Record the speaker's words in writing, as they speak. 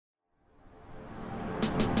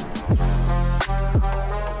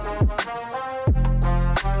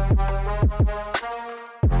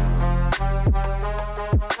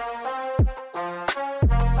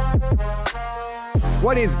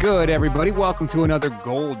What is good, everybody? Welcome to another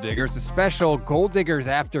Gold Diggers, a special Gold Diggers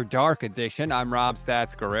After Dark edition. I'm Rob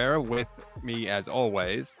Stats Guerrera. With me, as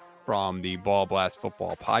always, from the Ball Blast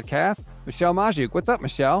Football Podcast, Michelle Majuk. What's up,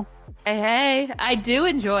 Michelle? Hey, I do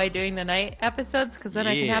enjoy doing the night episodes because then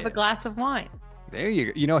I can have a glass of wine. There you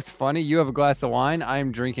go. You know, it's funny. You have a glass of wine.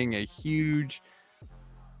 I'm drinking a huge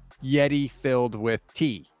Yeti filled with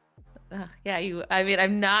tea.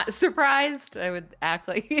 I'm not surprised. I would act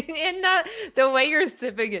like, and not the way you're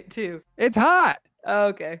sipping it too. It's hot.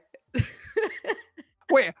 Okay.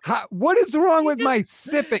 Wait, what is wrong with my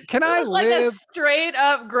sipping? Can I live? Like a straight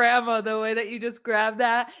up grandma, the way that you just grab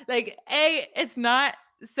that. Like, it's not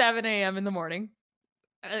 7 a.m. in the morning.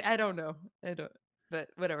 I don't know. But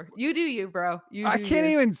whatever. You do you, bro. I can't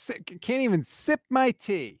even sip my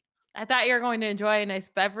tea. I thought you were going to enjoy a nice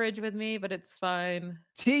beverage with me, but it's fine.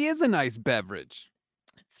 Tea is a nice beverage.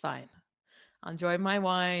 It's fine. I'll enjoy my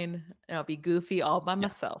wine. I'll be goofy all by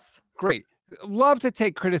myself. Great. Love to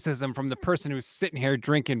take criticism from the person who's sitting here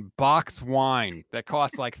drinking box wine that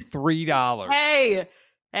costs like $3.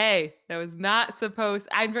 Hey, that was not supposed.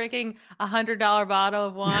 I'm drinking $100 bottle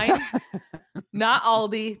of wine, not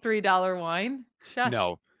Aldi $3 wine. Shush.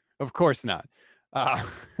 No, of course not.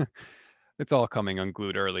 It's all coming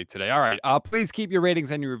unglued early today. All right. Please keep your ratings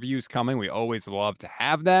and your reviews coming. We always love to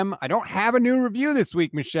have them. I don't have a new review this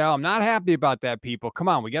week, Michelle. I'm not happy about that, people. Come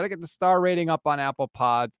on. We got to get the star rating up on Apple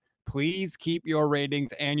Pods. Please keep your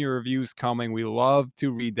ratings and your reviews coming. We love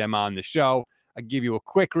to read them on the show. I give you a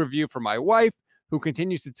quick review for my wife, who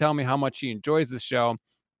continues to tell me how much she enjoys the show,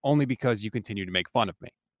 only because you continue to make fun of me.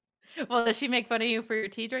 Well, does she make fun of you for your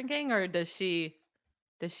tea drinking, or does she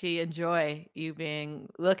enjoy you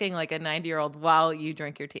looking like a 90-year-old while you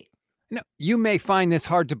drink your tea? No, you may find this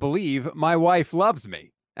hard to believe. My wife loves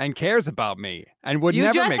me and cares about me and would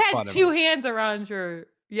never make fun of me. You just had two hands around your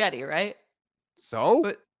Yeti, right? So?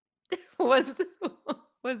 But was the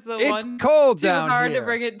it's one cold too down hard here to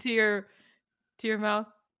bring it to your mouth?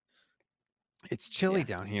 It's chilly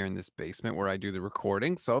down here in this basement where I do the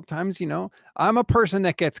recording. Sometimes, I'm a person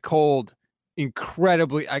that gets cold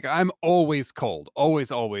incredibly. I'm always cold, always.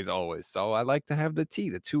 So I like to have the tea,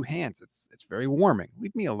 the two hands. It's very warming.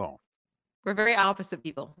 Leave me alone. We're very opposite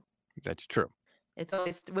people. That's true. It's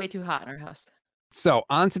always way too hot in our house. So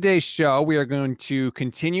on today's show, we are going to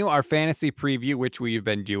continue our fantasy preview, which we've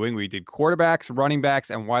been doing. We did quarterbacks, running backs,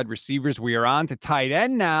 and wide receivers. We are on to tight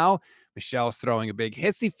end now. Michelle's throwing a big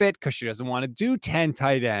hissy fit because she doesn't want to do 10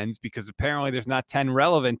 tight ends because apparently there's not 10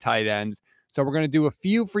 relevant tight ends. So we're going to do a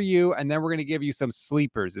few for you, and then we're going to give you some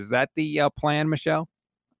sleepers. Is that the plan, Michelle?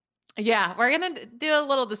 Yeah, we're going to do a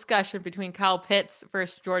little discussion between Kyle Pitts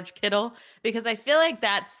versus George Kittle, because I feel like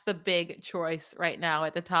that's the big choice right now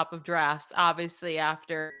at the top of drafts. Obviously,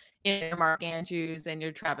 after your Mark Andrews and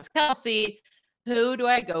your Travis Kelce, who do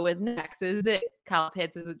I go with next? Is it Kyle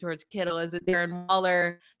Pitts? Is it George Kittle? Is it Darren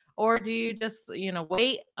Waller? Or do you just,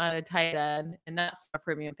 wait on a tight end and not start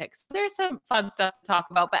premium picks? There's some fun stuff to talk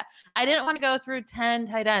about, but I didn't want to go through 10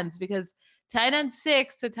 tight ends because tight end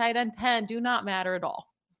 6 to tight end 10 do not matter at all,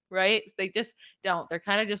 right? They just don't. They're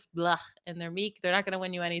kind of just blah, and they're meek. They're not going to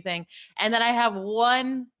win you anything. And then I have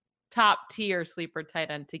one top tier sleeper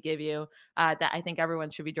tight end to give you that I think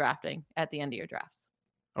everyone should be drafting at the end of your drafts.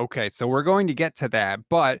 Okay, so we're going to get to that,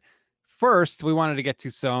 but first we wanted to get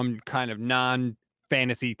to some kind of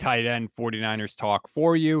fantasy tight end 49ers talk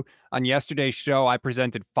for you. On yesterday's show, I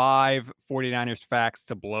presented 5 49ers facts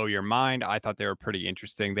to blow your mind. I thought they were pretty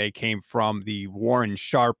interesting. They came from the Warren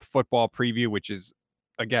Sharp football preview, which is,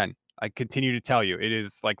 again, I continue to tell you, it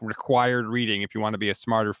is like required reading if you want to be a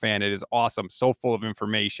smarter fan. It is awesome. So full of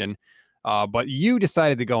information. But you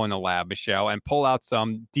decided to go in the lab, Michelle, and pull out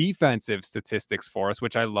some defensive statistics for us,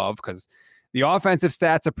 which I love because the offensive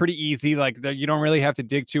stats are pretty easy. Like you don't really have to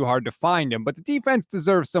dig too hard to find them, but the defense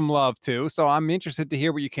deserves some love too. So I'm interested to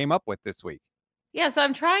hear what you came up with this week. Yeah, so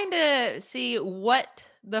I'm trying to see what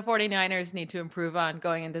the 49ers need to improve on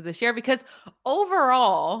going into this year, because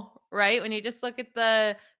overall, right, when you just look at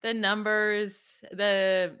the numbers,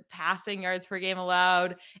 the passing yards per game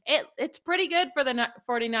allowed, it's pretty good for the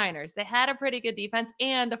 49ers. They had a pretty good defense,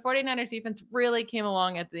 and the 49ers defense really came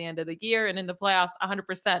along at the end of the year and in the playoffs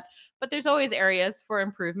 100%. But there's always areas for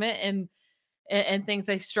improvement and things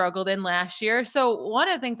they struggled in last year. So one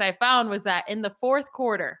of the things I found was that in the fourth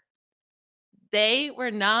quarter, they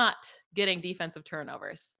were not getting defensive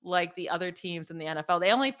turnovers like the other teams in the NFL.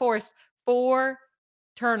 They only forced 4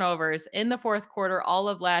 turnovers in the fourth quarter all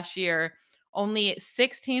of last year. Only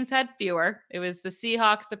 6 teams had fewer. It was the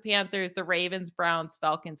Seahawks, the Panthers, the Ravens, Browns,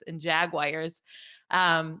 Falcons, and Jaguars.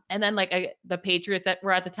 And then the Patriots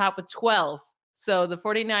were at the top with 12. So the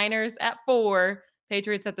 49ers at 4,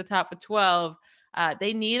 Patriots at the top with 12.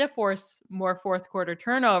 They need to force more fourth quarter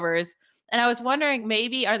turnovers. And I was wondering,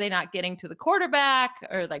 maybe are they not getting to the quarterback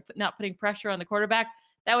or like not putting pressure on the quarterback?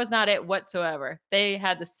 That was not it whatsoever. They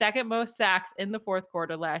had the second most sacks in the fourth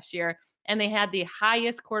quarter last year, and they had the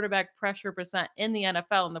highest quarterback pressure percent in the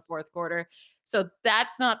NFL in the fourth quarter. So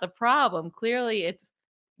that's not the problem. Clearly, it's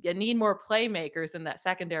you need more playmakers in that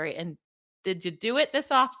secondary. And did you do it this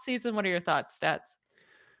offseason? What are your thoughts, Stats?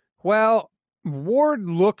 Well, Ward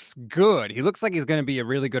looks good. He looks like he's going to be a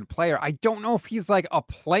really good player. I don't know if he's like a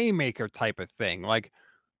playmaker type of thing. Like,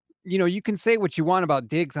 you can say what you want about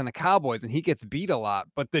Diggs on the Cowboys and he gets beat a lot,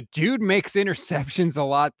 but the dude makes interceptions a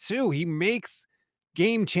lot too. He makes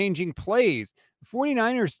game changing plays. The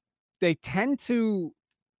 49ers, they tend to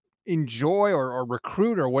enjoy or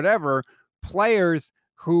recruit or whatever players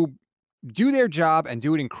who do their job and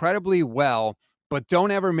do it incredibly well, but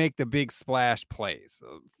don't ever make the big splash plays.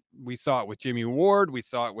 We saw it with Jimmy Ward. We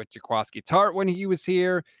saw it with Jaquaski Tart when he was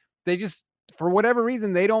here. They just, for whatever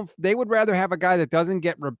reason, they would rather have a guy that doesn't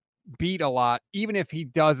get beat a lot, even if he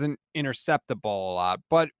doesn't intercept the ball a lot.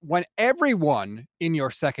 But when everyone in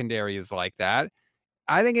your secondary is like that,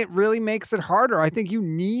 I think it really makes it harder. I think you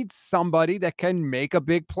need somebody that can make a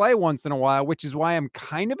big play once in a while, which is why I'm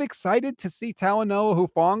kind of excited to see Talanoa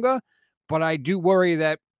Hufanga. But I do worry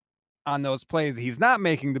that on those plays, he's not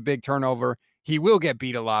making the big turnover. He will get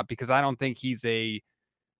beat a lot because I don't think he's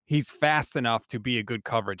fast enough to be a good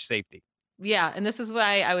coverage safety. Yeah, and this is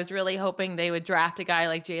why I was really hoping they would draft a guy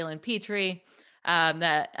like Jalen Petrie,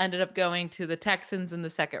 that ended up going to the Texans in the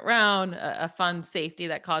second round, a fun safety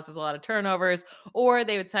that causes a lot of turnovers, or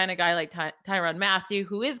they would sign a guy like Tyrann Mathieu,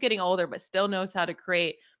 who is getting older but still knows how to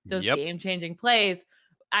create those Yep. game-changing plays.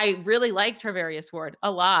 I really like Travarius Ward a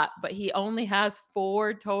lot, but he only has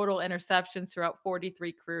 4 total interceptions throughout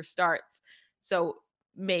 43 career starts. So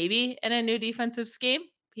maybe in a new defensive scheme,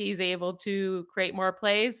 he's able to create more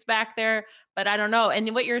plays back there, but I don't know.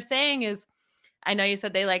 And what you're saying is, I know you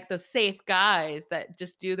said they like the safe guys that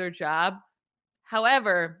just do their job.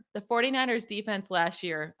 However, the 49ers defense last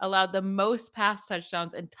year allowed the most pass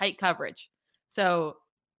touchdowns in tight coverage. So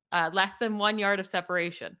less than 1 yard of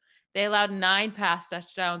separation. They allowed 9 pass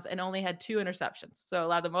touchdowns and only had 2 interceptions. So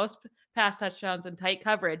allowed the most pass touchdowns in tight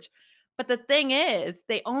coverage. But the thing is,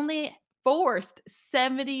 they only forced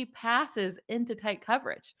 70 passes into tight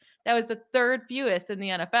coverage. That was the third fewest in the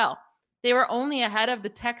NFL. They were only ahead of the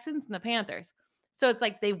Texans and the Panthers. So it's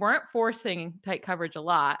like they weren't forcing tight coverage a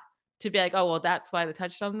lot to be like, oh, well, that's why the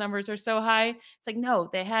touchdown numbers are so high. It's like, no,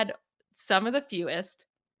 they had some of the fewest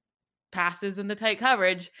passes in the tight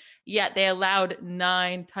coverage, yet they allowed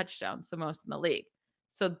 9 touchdowns, the most in the league.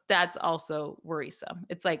 So that's also worrisome.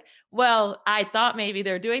 It's like, well, I thought maybe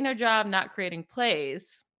they're doing their job, not creating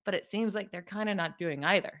plays, but it seems like they're kind of not doing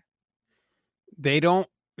either. They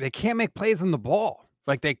can't make plays on the ball.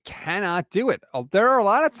 Like they cannot do it. There are a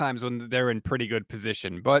lot of times when they're in pretty good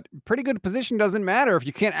position, but pretty good position doesn't matter if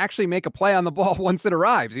you can't actually make a play on the ball once it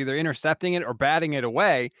arrives, either intercepting it or batting it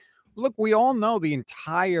away. Look, we all know the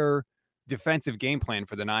entire defensive game plan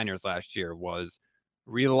for the Niners last year was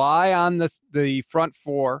rely on the front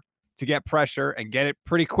four to get pressure and get it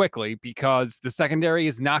pretty quickly because the secondary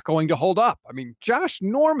is not going to hold up. I mean, Josh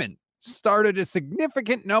Norman started a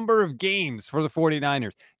significant number of games for the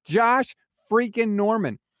 49ers. Josh freaking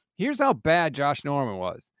Norman. Here's how bad Josh Norman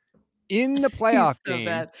was. In the He's playoff so game,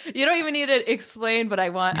 bad. You don't even need to explain, but I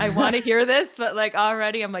want to hear this, but like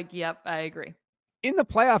already I'm like, yep, I agree. in the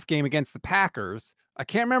playoff game against the Packers, I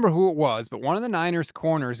can't remember who it was, but one of the Niners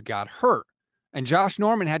corners got hurt and Josh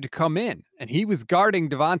Norman had to come in and he was guarding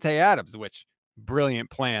Devontae Adams, which brilliant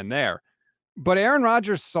plan there. But Aaron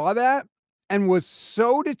Rodgers saw that and was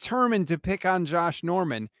so determined to pick on Josh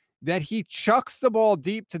Norman that he chucks the ball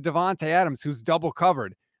deep to Devontae Adams, who's double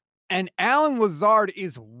covered. And Alan Lazard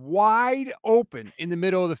is wide open in the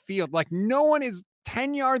middle of the field. Like no one is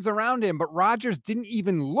 10 yards around him, but Rodgers didn't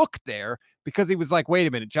even look there because he was like, wait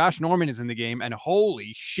a minute, Josh Norman is in the game and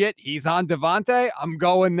holy shit, he's on Devontae. I'm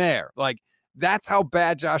going there. Like that's how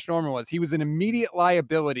bad Josh Norman was. He was an immediate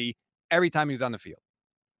liability every time he was on the field.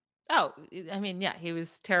 Oh, I mean, yeah, he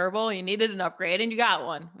was terrible. You needed an upgrade and you got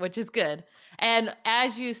one, which is good. And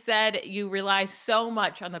as you said, you rely so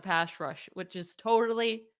much on the pass rush, which is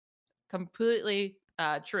totally completely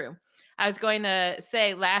true. I was going to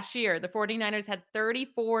say last year, the 49ers had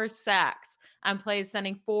 34 sacks on plays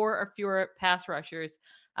sending 4 or fewer pass rushers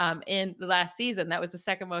in the last season. That was the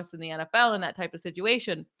second most in the NFL in that type of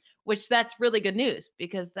situation, which that's really good news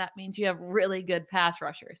because that means you have really good pass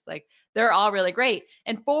rushers. Like they're all really great.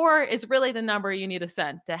 And 4 is really the number you need to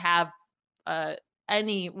send to have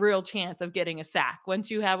any real chance of getting a sack. Once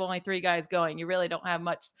you have only 3 guys going, you really don't have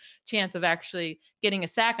much chance of actually getting a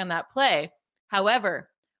sack on that play. However,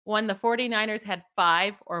 when the 49ers had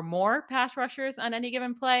 5 or more pass rushers on any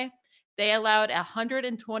given play, they allowed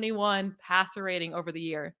 121 passer rating over the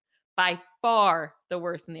year, by far the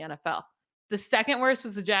worst in the NFL. The second worst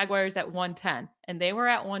was the Jaguars at 110, and they were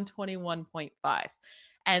at 121.5.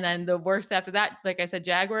 And then the worst after that, like I said,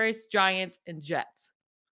 Jaguars, Giants, and Jets.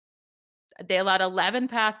 They allowed 11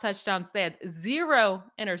 pass touchdowns. They had 0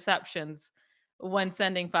 interceptions when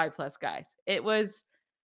sending 5 plus guys. It was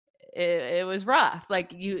rough.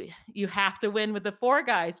 Like you have to win with the 4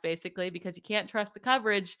 guys basically because you can't trust the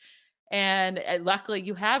coverage. And luckily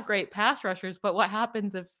you have great pass rushers, but what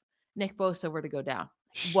happens if Nick Bosa were to go down?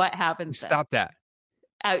 Shh, What you happens then? stop that.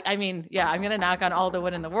 I mean, yeah, I'm gonna knock on all the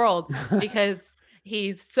wood in the world because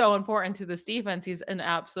he's so important to this defense. He's an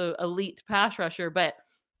absolute elite pass rusher, but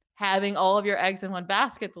having all of your eggs in one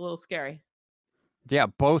basket's a little scary. Yeah,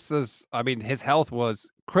 I mean, his health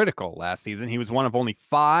was critical last season. He was one of only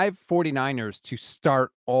 5 49ers to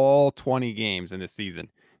start all 20 games in the season.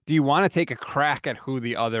 Do you want to take a crack at who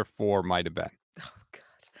the other 4 might have been? Oh god.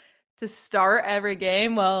 To start every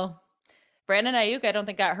game, well, Brandon Ayuk, I don't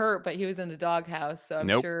think got hurt, but he was in the doghouse, so I'm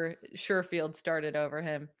Nope. sure Sherfield started over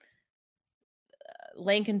him.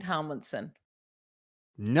 Lincoln Tomlinson.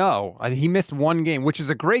 No, he missed 1 game, which is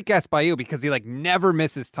a great guess by you because he like never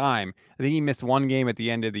misses time. I think he missed 1 game at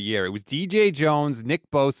the end of the year. It was DJ Jones, Nick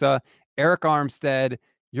Bosa, Eric Armstead,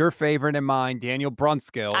 your favorite and mine, Daniel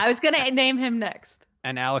Brunskill, I was gonna name him next.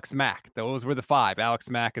 and Alex Mack. Those were the 5. Alex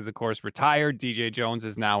Mack is, of course, retired. DJ Jones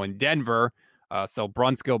is now in Denver. So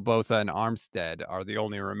Brunskill, Bosa, and Armstead are the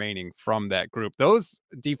only remaining from that group. Those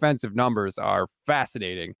defensive numbers are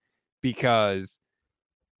fascinating because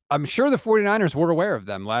I'm sure the 49ers were aware of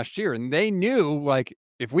them last year, and they knew, like,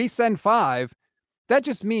 if we send 5, that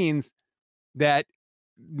just means that,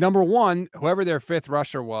 number 1, whoever their 5th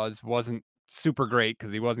rusher wasn't super great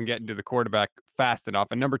because he wasn't getting to the quarterback fast enough.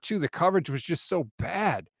 And number 2, the coverage was just so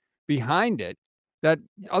bad behind it that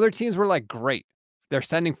other teams were like, great. They're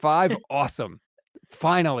sending 5. Awesome.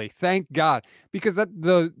 Finally, thank God. Because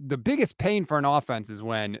the biggest pain for an offense is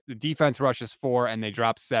when the defense rushes 4 and they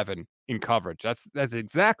drop 7 in coverage. That's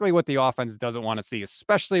exactly what the offense doesn't want to see,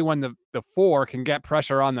 especially when the 4 can get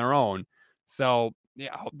pressure on their own. So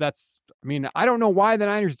yeah, I mean, I don't know why the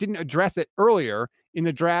Niners didn't address it earlier in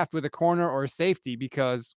the draft with a corner or a safety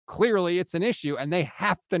because clearly it's an issue and they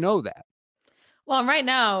have to know that. Well, right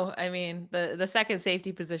now, I mean, the second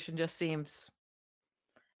safety position just seems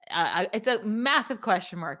it's a massive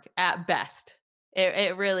question mark at best.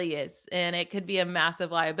 It really is. And it could be a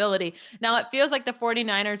massive liability. Now, it feels like the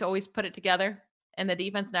 49ers always put it together, and the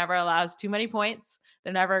defense never allows too many points.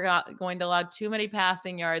 They're never going to allow too many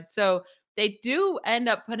passing yards. So they do end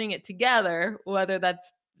up putting it together, whether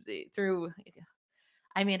that's through.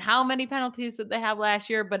 I mean, how many penalties did they have last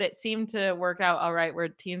year? But it seemed to work out all right where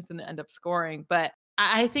teams didn't end up scoring. But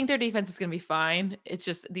I think their defense is going to be fine. It's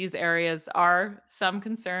just these areas are some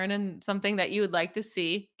concern and something that you would like to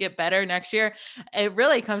see get better next year. It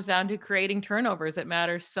really comes down to creating turnovers. It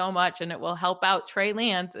matters so much, and it will help out Trey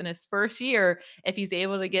Lance in his first year if he's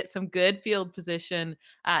able to get some good field position,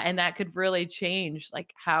 and that could really change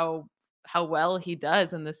like how well he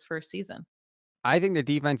does in this first season. I think the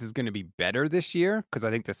defense is going to be better this year because I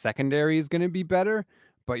think the secondary is going to be better.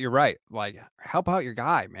 But you're right. Like, help out your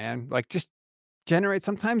guy, man. Like, just generate.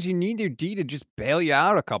 Sometimes you need your D to just bail you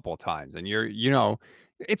out a couple of times. And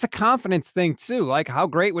it's a confidence thing too. Like, how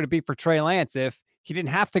great would it be for Trey Lance if he didn't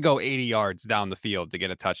have to go 80 yards down the field to get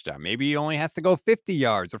a touchdown? Maybe he only has to go 50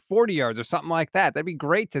 yards or 40 yards or something like that. That'd be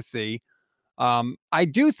great to see. I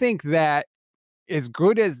do think that as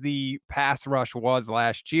good as the pass rush was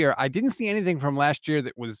last year, I didn't see anything from last year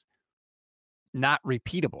that was not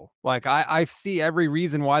repeatable. Like I see every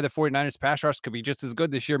reason why the 49ers pass rush could be just as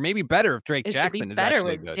good this year, maybe better if Drake It should be Jackson is better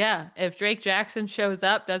actually with good. yeah, if Drake Jackson shows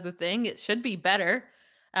up, does a thing, it should be better.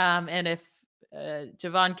 And if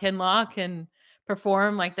Javon Kinlaw can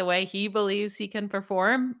perform like the way he believes he can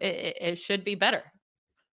perform, it should be better.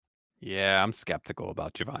 Yeah, I'm skeptical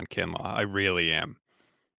about Javon Kinlaw. I really am.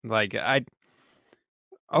 Like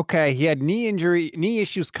okay, he had knee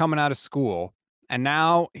issues coming out of school, and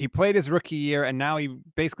now he played his rookie year, and now he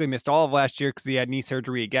basically missed all of last year because he had knee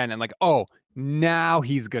surgery again. And like, oh, now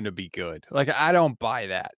he's gonna be good. Like, I don't buy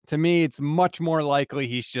that. To me, it's much more likely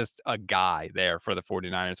he's just a guy there for the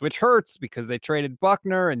 49ers, which hurts because they traded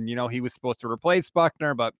Buckner, and he was supposed to replace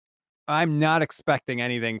Buckner, but I'm not expecting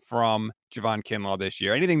anything from Javon Kinlaw this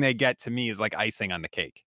year. Anything they get to me is like icing on the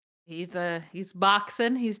cake. He's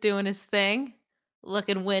boxing, he's doing his thing,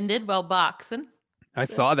 looking winded while boxing. I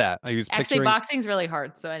saw that. I was Actually, picturing. boxing's really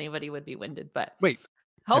hard, so anybody would be winded, but Wait,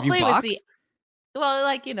 have you hopefully it was the boxed? well,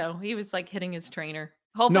 like, he was, like, hitting his trainer.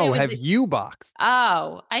 Hopefully it No, was have the you boxed?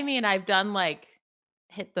 oh, I mean, I've done, like,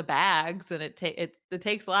 hit the bags, and it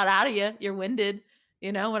takes a lot out of you. You're winded,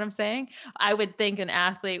 you know what I'm saying? I would think an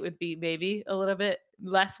athlete would be maybe a little bit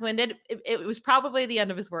less winded. It was probably the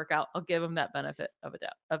end of his workout. I'll give him that benefit of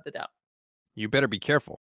the doubt. You better be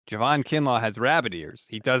careful. Javon Kinlaw has rabbit ears.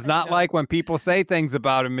 He does I not know. like when people say things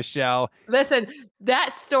about him, Michelle. Listen,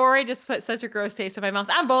 that story just put such a gross taste in my mouth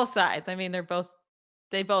on both sides. I mean,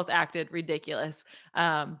 they both acted ridiculous.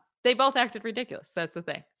 They both acted ridiculous. That's the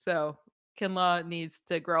thing. So Kinlaw needs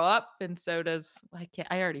to grow up, and so does I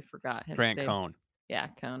already forgot his Grant name. Cohn. Yeah,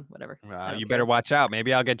 Cone, whatever. I don't You better care. watch out.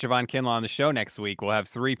 Maybe I'll get Javon Kinlaw on the show next week. We'll have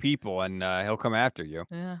 3 people, and he'll come after you.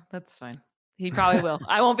 Yeah, that's fine. He probably will.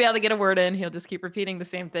 I won't be able to get a word in. He'll just keep repeating the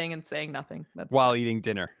same thing and saying nothing. That's While fine. eating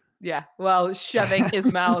dinner. Yeah, well, shoving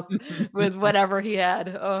his mouth with whatever he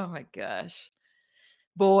had. Oh my gosh.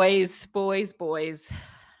 Boys, boys, boys.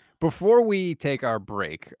 Before we take our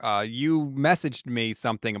break, you messaged me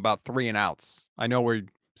something about 3 and outs. I know we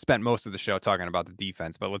spent most of the show talking about the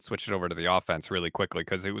defense, but let's switch it over to the offense really quickly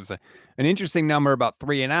because it was an interesting number about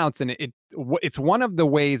 3 and outs, and it's one of the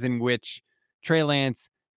ways in which Trey Lance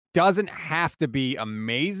doesn't have to be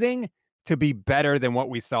amazing to be better than what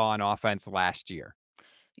we saw on offense last year.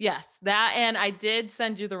 Yes, that and I did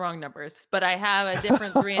send you the wrong numbers, but I have a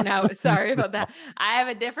different 3 and out. Sorry about No. that. I have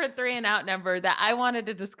a different 3 and out number that I wanted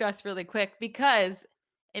to discuss really quick because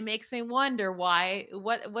it makes me wonder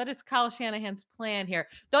what is Kyle Shanahan's plan here?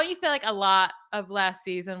 Don't you feel like a lot of last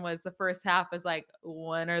season was the first half was like,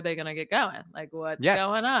 when are they gonna get going? Like, what's Yes.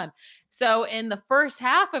 going on? So in the first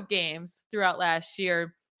half of games throughout last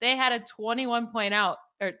year, they had a 21 point out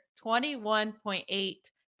or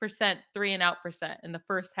 21.8% 3 and out percent in the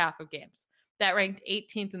first half of games. That ranked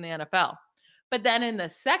 18th in the NFL. But then in the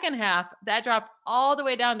second half, that dropped all the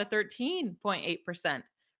way down to 13.8%,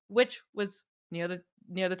 which was near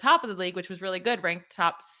the top of the league, which was really good, ranked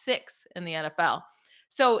top 6 in the NFL.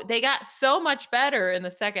 So they got so much better in the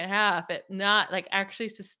second half at not like actually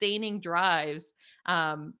sustaining drives.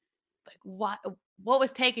 Like what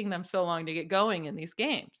was taking them so long to get going in these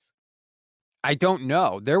games? I don't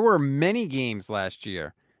know. There were many games last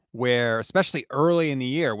year where, especially early in the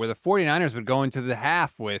year, where the 49ers would go into the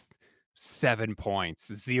half with 7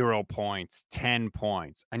 points, 0 points, 10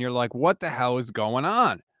 points. And you're like, what the hell is going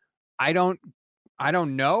on? I don't I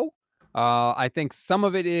don't know. I think some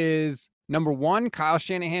of it is number one, Kyle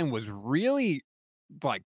Shanahan was really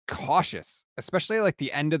like cautious, especially like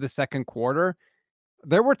the end of the second quarter.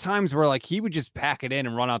 There were times where like he would just pack it in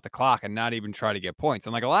and run out the clock and not even try to get points.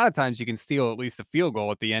 And like a lot of times you can steal at least a field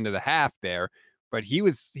goal at the end of the half there, but he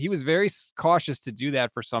was very cautious to do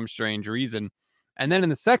that for some strange reason. And then in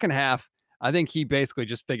the second half, I think he basically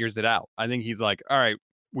just figures it out. I think he's like, all right,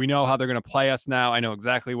 we know how they're going to play us now. I know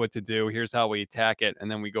exactly what to do. Here's how we attack it, and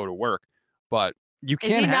then we go to work. But you Is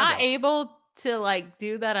can't he have not that. able to, like,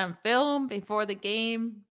 do that on film before the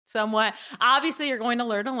game somewhat? Obviously, you're going to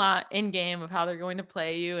learn a lot in game of how they're going to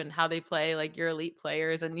play you and how they play, like, your elite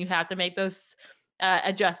players, and you have to make those,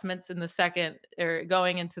 adjustments in the second or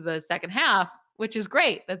going into the second half, which is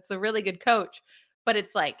great. That's a really good coach, but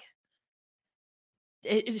it's like,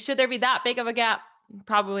 should there be that big of a gap?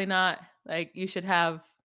 Probably not. Like, you should have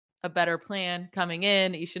a better plan coming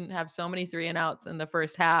in. You shouldn't have so many 3 and outs in the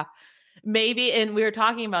first half. Maybe, and we were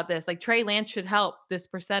talking about this, like Trey Lance should help this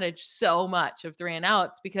percentage so much of 3 and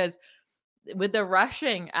outs because with the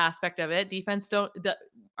rushing aspect of it, defense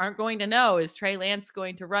aren't going to know, is Trey Lance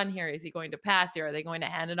going to run here? Is he going to pass here? Are they going to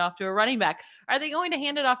hand it off to a running back? Are they going to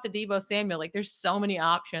hand it off to Debo Samuel? Like there's so many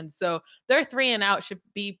options. So their 3 and out should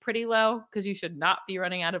be pretty low because you should not be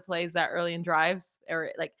running out of plays that early in drives or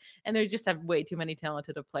like, and they just have way too many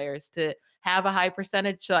talented of players to have a high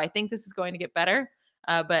percentage. So I think this is going to get better.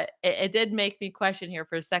 But it did make me question here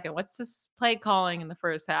for a second. What's this play calling in the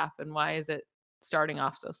first half and why is it starting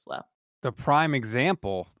off so slow? The prime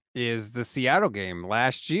example is the Seattle game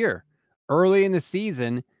last year. Early in the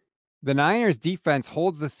season, the Niners defense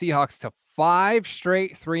holds the Seahawks to 5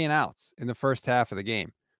 straight 3 and outs in the first half of the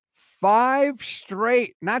game. 5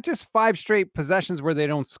 straight, not just 5 straight possessions where they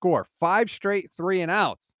don't score, 5 straight 3 and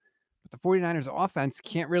outs. But the 49ers offense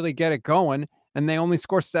can't really get it going, and they only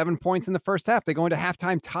score 7 points in the first half. They go into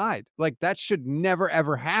halftime tied. Like that should never,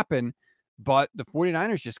 ever happen. But the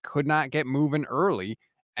 49ers just could not get moving early.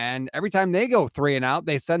 And every time they go 3 and out,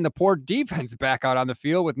 they send the poor defense back out on the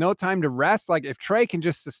field with no time to rest. Like if Trey can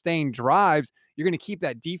just sustain drives, you're going to keep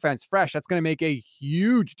that defense fresh. That's going to make a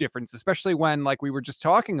huge difference, especially when, like we were just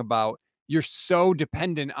talking about, you're so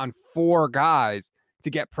dependent on 4 guys to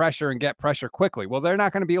get pressure and get pressure quickly. Well, they're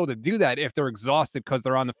not going to be able to do that if they're exhausted because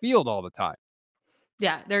they're on the field all the time.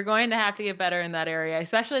 Yeah, they're going to have to get better in that area,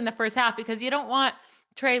 especially in the first half, because you don't want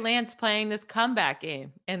Trey Lance playing this comeback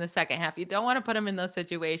game in the second half. You don't want to put him in those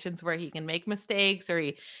situations where he can make mistakes or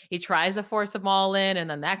he tries to force them all in, and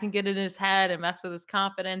then that can get in his head and mess with his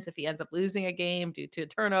confidence if he ends up losing a game due to a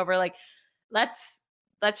turnover. Like, let's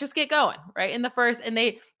let's just get going right in the first. And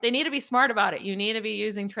they need to be smart about it. You need to be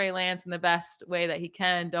using Trey Lance in the best way that he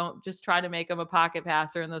can. Don't just try to make him a pocket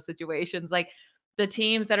passer in those situations. Like, the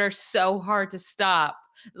teams that are so hard to stop,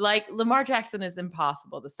 like Lamar Jackson, is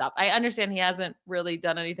impossible to stop. I understand he hasn't really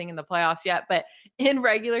done anything in the playoffs yet, but in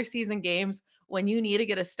regular season games, when you need to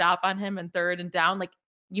get a stop on him in third and down, like,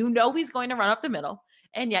 he's going to run up the middle,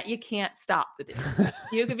 and yet you can't stop the dude.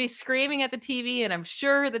 You could be screaming at the TV, and I'm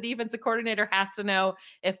sure the defensive coordinator has to know,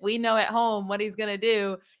 if we know at home what he's going to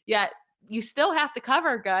do, yet you still have to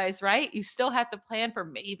cover, guys, right? You still have to plan for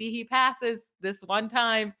maybe he passes this one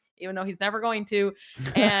time, even though he's never going to.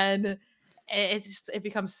 And it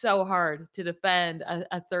becomes so hard to defend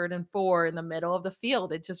a third and 4 in the middle of the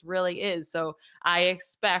field. It just really is. So I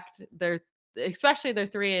expect especially their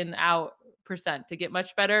 3 and out percent to get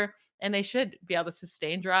much better, and they should be able to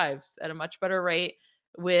sustain drives at a much better rate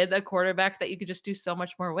with a quarterback that you could just do so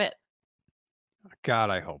much more with.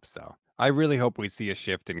 God, I hope so. I really hope we see a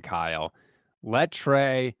shift in Kyle. Let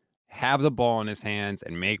Trey have the ball in his hands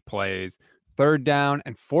and make plays. Third down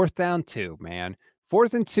and fourth down too, man.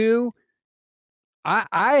 4th and 2.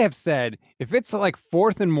 I have said, if it's like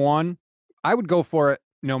 4th and 1, I would go for it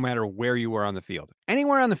no matter where you were on the field.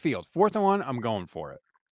 Anywhere on the field, 4th and 1, I'm going for it.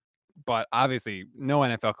 But obviously, no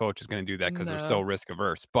NFL coach is going to do that because they're so No. risk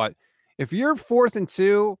averse. But if you're 4th and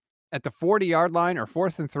 2 at the 40-yard line or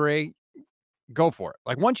 4th and 3, go for it.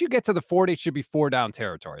 Like, once you get to the 40, it should be 4 down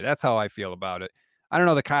territory. That's how I feel about it. I don't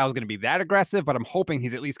know that Kyle's going to be that aggressive, but I'm hoping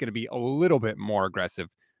he's at least going to be a little bit more aggressive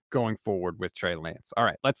going forward with Trey Lance. All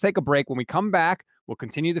right, let's take a break. When we come back, we'll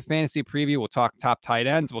continue the fantasy preview. We'll talk top tight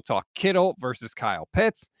ends. We'll talk Kittle versus Kyle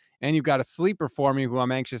Pitts. And you've got a sleeper for me who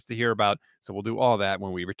I'm anxious to hear about. So we'll do all that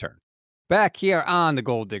when we return. Back here on the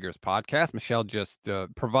Gold Diggers podcast, Michelle just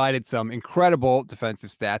provided some incredible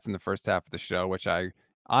defensive stats in the first half of the show, which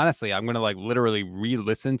honestly, I'm going to literally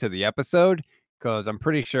re-listen to the episode because I'm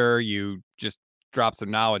pretty sure you just dropped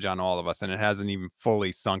some knowledge on all of us and it hasn't even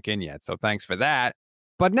fully sunk in yet. So thanks for that.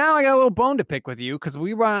 But now I got a little bone to pick with you because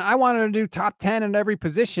I wanted to do top 10 in every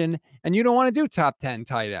position and you don't want to do top 10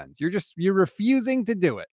 tight ends. You're refusing to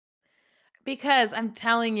do it. Because I'm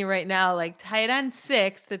telling you right now, like, tight end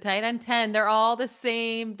 6 to tight end 10, they're all the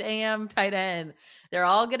same damn tight end. They're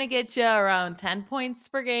all going to get you around 10 points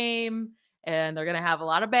per game, and they're going to have a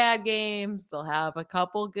lot of bad games. They'll have a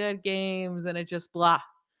couple good games, and it just blah.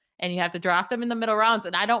 And you have to draft them in the middle rounds.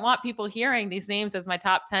 And I don't want people hearing these names as my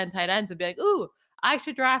top 10 tight ends and be like, ooh, I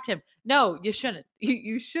should draft him. No, you shouldn't.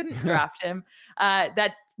 You shouldn't draft him.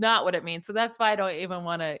 That's not what it means. So that's why I don't even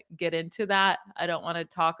want to get into that. I don't want to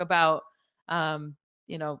talk about um,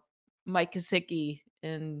 you know, Mike Gesicki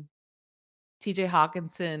and TJ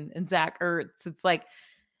Hawkinson and Zach Ertz. It's like,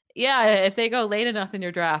 yeah, if they go late enough in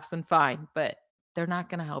your drafts, then fine, but they're not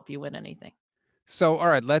going to help you win anything. So, all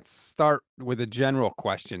right, let's start with a general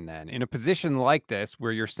question then. In a position like this,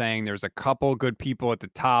 where you're saying there's a couple good people at the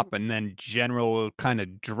top and then general kind of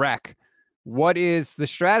dreck, what is the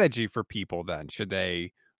strategy for people then? Should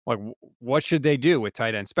they, what should they do with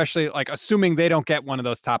tight end, especially assuming they don't get one of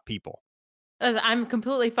those top people? I'm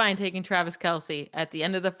completely fine taking Travis Kelce at the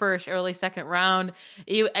end of the first, early second round.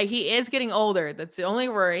 He is getting older. That's the only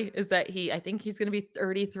worry, is that I think he's going to be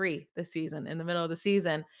 33 this season, in the middle of the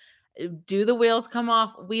season. Do the wheels come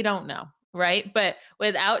off? We don't know, right? But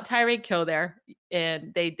without Tyreek Hill there,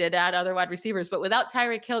 and they did add other wide receivers, but without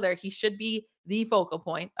Tyreek Hill there, he should be the focal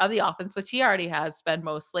point of the offense, which he already has been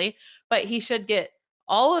mostly, but he should get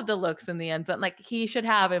all of the looks in the end zone. Like, he should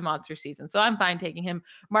have a monster season. So I'm fine taking him.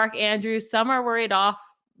 Mark Andrews, some are worried off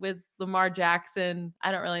with Lamar Jackson.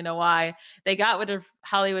 I don't really know why. They got rid of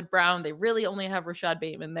Hollywood Brown. They really only have Rashad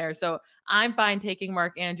Bateman there. So I'm fine taking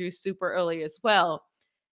Mark Andrews super early as well.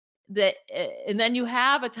 And then you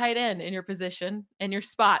have a tight end in your position and your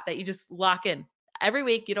spot that you just lock in every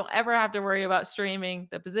week. You don't ever have to worry about streaming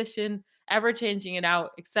the position, ever changing it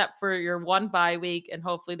out, except for your one bye week, and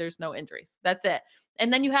hopefully there's no injuries. That's it.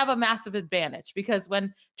 And then you have a massive advantage, because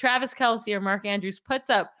when Travis Kelce or Mark Andrews puts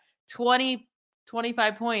up 20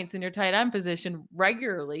 25 points in your tight end position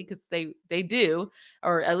regularly, because they do,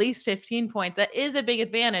 or at least 15 points, that is a big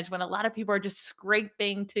advantage when a lot of people are just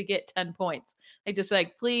scraping to get 10 points. They just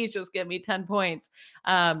like, please just give me 10 points.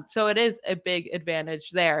 So it is a big advantage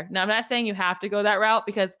there. Now, I'm not saying you have to go that route,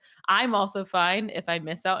 because I'm also fine if I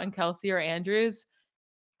miss out on Kelsey or Andrews.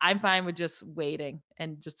 I'm fine with just waiting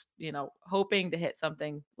and just, hoping to hit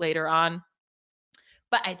something later on.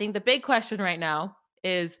 But I think the big question right now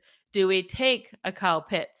is, do we take a Kyle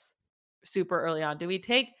Pitts super early on? Do we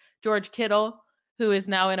take George Kittle, who is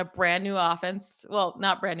now in a brand new offense? Well,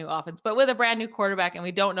 not brand new offense, but with a brand new quarterback, and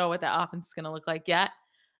we don't know what that offense is going to look like yet.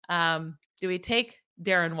 Do we take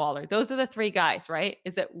Darren Waller? Those are the three guys, right?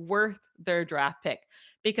 Is it worth their draft pick?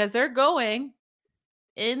 Because they're going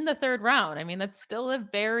in the third round. I mean, that's still a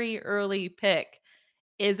very early pick.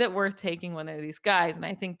 Is it worth taking one of these guys? And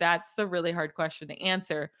I think that's the really hard question to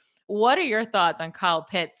answer. What are your thoughts on Kyle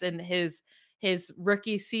Pitts and his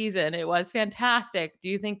rookie season? It was fantastic. Do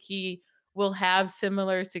you think he will have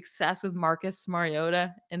similar success with Marcus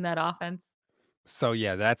Mariota in that offense? So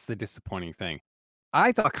yeah, that's the disappointing thing.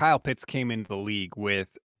 I thought Kyle Pitts came into the league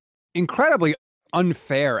with incredibly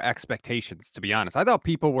unfair expectations, to be honest. I thought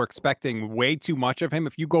people were expecting way too much of him.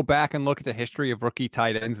 If you go back and look at the history of rookie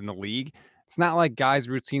tight ends in the league, it's not like guys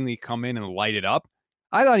routinely come in and light it up.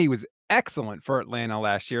 I thought he was excellent for Atlanta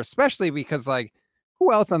last year, especially because, like,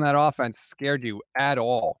 who else on that offense scared you at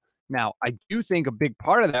all? Now, I do think a big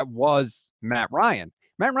part of that was Matt Ryan.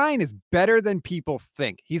 Matt Ryan is better than people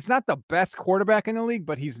think. He's not the best quarterback in the league,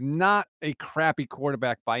 but he's not a crappy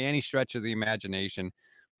quarterback by any stretch of the imagination.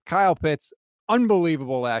 Kyle Pitts,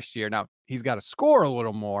 unbelievable last year. Now, he's got to score a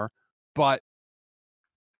little more, but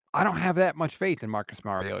I don't have that much faith in Marcus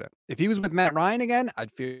Mariota. If he was with Matt Ryan again,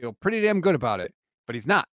 I'd feel pretty damn good about it, but he's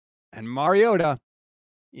not. And Mariota,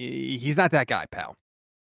 he's not that guy, pal.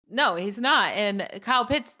 No, he's not. And Kyle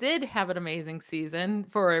Pitts did have an amazing season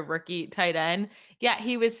for a rookie tight end. Yet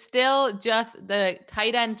he was still just the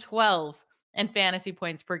tight end 12 in fantasy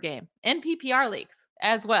points per game in PPR leagues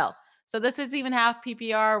as well. So this is even half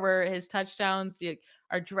PPR, where his touchdowns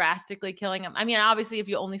are drastically killing him. I mean, obviously, if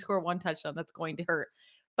you only score one touchdown, that's going to hurt.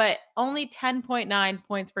 But only 10.9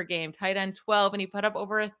 points per game, tight end 12, and he put up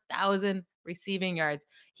over 1,000 receiving yards.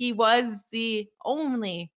 He was the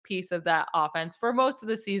only piece of that offense for most of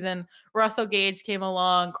the season. Russell Gage came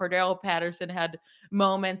along. Cordell Patterson had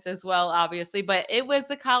moments as well, obviously, but it was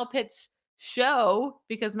the Kyle Pitts show,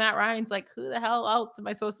 because Matt Ryan's like, who the hell else am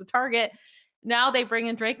I supposed to target? Now they bring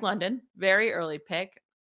in Drake London, very early pick.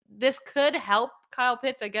 This could help Kyle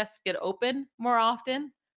Pitts, I guess, get open more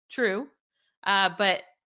often. True. But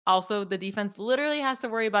also the defense literally has to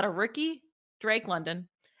worry about a rookie, Drake London,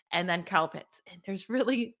 and then Kyle Pitts. And there's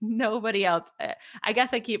really nobody else. I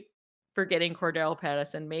guess I keep forgetting Cordell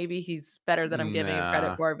Patterson. Maybe he's better than I'm giving him credit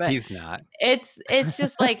Nah, for, but he's not. it's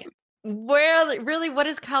just like, where really, what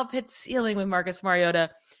is Kyle Pitts ceiling with Marcus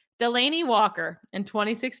Mariota? Delaney Walker in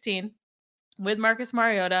 2016 with Marcus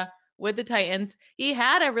Mariota with the Titans, he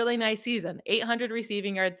had a really nice season. 800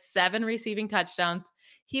 receiving yards, 7 receiving touchdowns.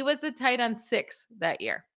 He was the tight end 6 that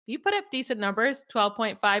year. You put up decent numbers,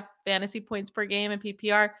 12.5 fantasy points per game in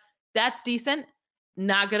PPR. That's decent.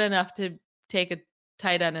 Not good enough to take a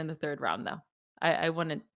tight end in the third round, though. I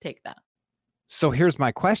wouldn't take that. So here's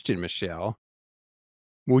my question, Michelle.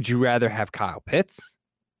 Would you rather have Kyle Pitts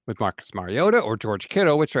with Marcus Mariota or George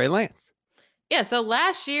Kittle with Trey Lance? Yeah, so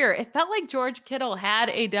last year, it felt like George Kittle had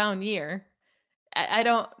a down year. I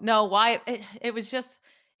don't know why. It was just,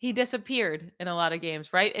 he disappeared in a lot of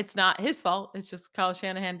games, right? It's not his fault. It's just Kyle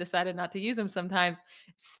Shanahan decided not to use him sometimes.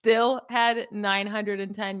 Still had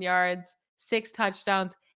 910 yards, 6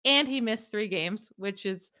 touchdowns, and he missed 3 games, which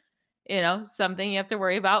is, something you have to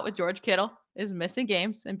worry about with George Kittle, is missing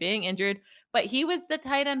games and being injured. But he was the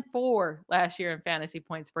tight end 4 last year in fantasy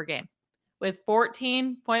points per game with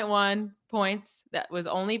 14.1 points. That was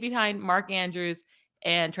only behind Mark Andrews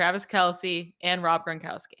and Travis Kelce and Rob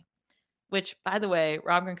Gronkowski, which, by the way,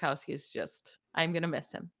 Rob Gronkowski is just, I'm going to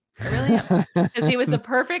miss him. I really am, because he was the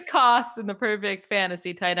perfect cost and the perfect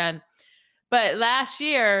fantasy tight end. But last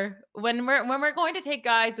year, when we're going to take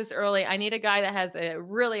guys this early, I need a guy that has a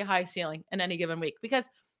really high ceiling in any given week, because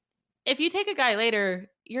if you take a guy later,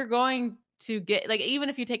 you're going to get, like, even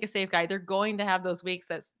if you take a safe guy, they're going to have those weeks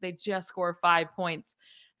that they just score 5 points.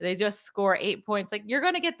 They just score 8 points. Like, you're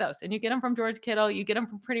going to get those, and you get them from George Kittle. You get them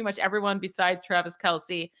from pretty much everyone besides Travis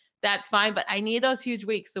Kelce. That's fine. But I need those huge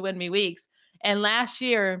weeks to win me weeks. And last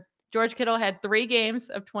year, George Kittle had 3 games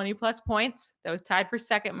of 20 plus points. That was tied for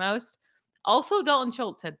second most. Also, Dalton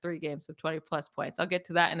Schultz had 3 games of 20 plus points. I'll get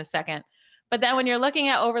to that in a second. But then when you're looking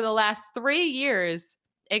at over the last 3 years,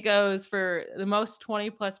 it goes for the most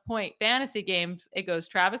 20+ point fantasy games. It goes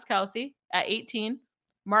Travis Kelce at 18,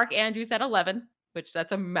 Mark Andrews at 11, which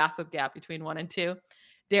that's a massive gap between 1 and 2.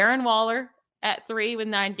 Darren Waller at 3 with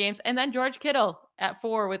 9 games, and then George Kittle at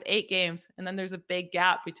 4 with 8 games. And then there's a big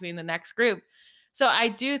gap between the next group. So I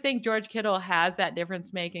do think George Kittle has that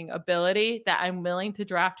difference making ability that I'm willing to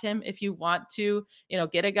draft him if you want to,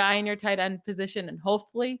 get a guy in your tight end position and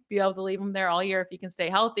hopefully be able to leave him there all year if he can stay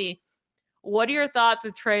healthy. What are your thoughts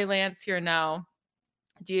with Trey Lance here now?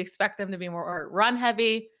 Do you expect them to be more run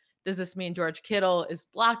heavy? Does this mean George Kittle is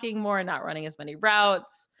blocking more and not running as many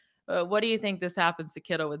routes? What do you think this happens to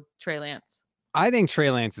Kittle with Trey Lance? I think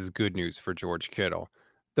Trey Lance is good news for George Kittle.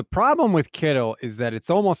 The problem with Kittle is that it's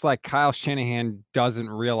almost like Kyle Shanahan doesn't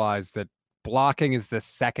realize that blocking is the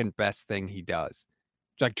second best thing he does.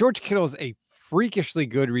 Like George Kittle is a freakishly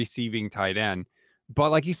good receiving tight end,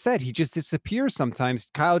 but like you said, he just disappears sometimes.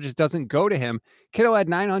 Kyle just doesn't go to him. Kittle had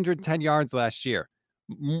 910 yards last year.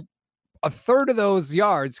 A third of those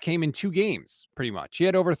yards came in 2 games, pretty much. He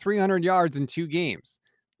had over 300 yards in 2 games.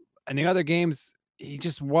 And the other games, he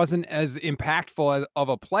just wasn't as impactful of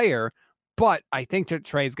a player. But I think that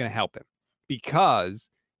Trey's going to help him because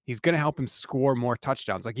he's going to help him score more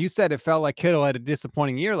touchdowns. Like you said, it felt like Kittle had a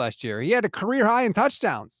disappointing year last year. He had a career high in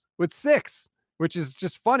touchdowns with 6, which is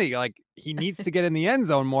just funny. Like he needs to get in the end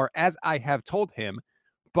zone more, as I have told him.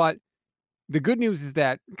 But the good news is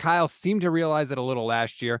that Kyle seemed to realize it a little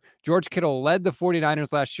last year. George Kittle led the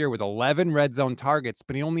 49ers last year with 11 red zone targets,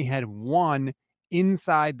 but he only had 1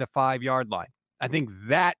 inside the 5-yard line. I think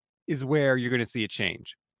that is where you're going to see a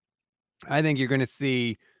change. I think you're going to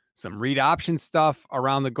see some read option stuff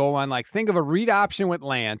around the goal line. Like think of a read option with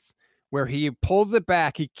Lance where he pulls it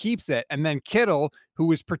back, he keeps it, and then Kittle, who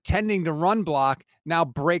was pretending to run block, now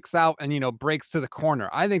breaks out and, breaks to the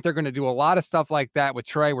corner. I think they're going to do a lot of stuff like that with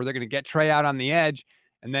Trey, where they're going to get Trey out on the edge,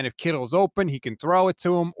 and then if Kittle's open, he can throw it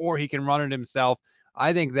to him or he can run it himself.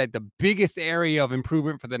 I think that the biggest area of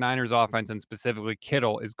improvement for the Niners offense, and specifically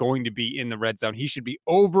Kittle, is going to be in the red zone. He should be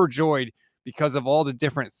overjoyed because of all the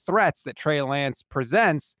different threats that Trey Lance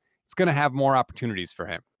presents. It's going to have more opportunities for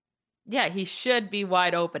him. Yeah, he should be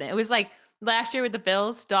wide open. It was like last year with the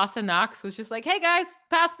Bills, Dawson Knox was just like, "Hey guys,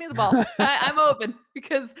 pass me the ball. I'm open,"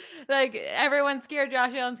 because like everyone's scared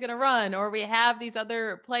Josh Allen's going to run, or we have these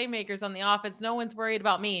other playmakers on the offense. No one's worried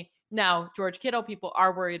about me. Now, George Kittle, people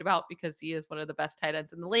are worried about because he is one of the best tight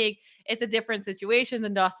ends in the league. It's a different situation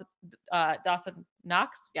than Dawson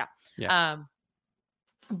Knox. Yeah. Yeah.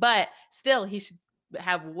 But still, he should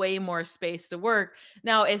have way more space to work.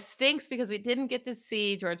 Now, it stinks because we didn't get to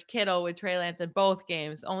see George Kittle with Trey Lance in both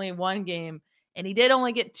games, only 1 game. And he did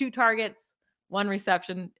only get 2 targets, 1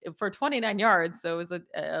 reception for 29 yards. So it was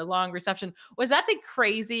a long reception. Was that the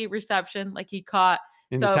crazy reception like he caught?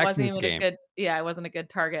 In the So it wasn't Texans even game. it wasn't a good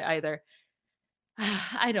target either.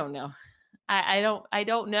 I don't know. I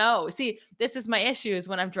don't know. See, this is my issue is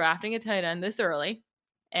when I'm drafting a tight end this early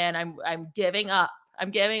and I'm giving up. I'm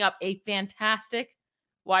giving up a fantastic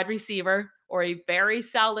wide receiver or a very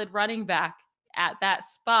solid running back at that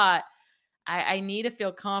spot. I need to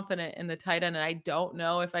feel confident in the tight end, and I don't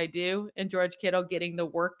know if I do in George Kittle getting the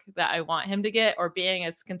work that I want him to get or being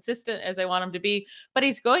as consistent as I want him to be. But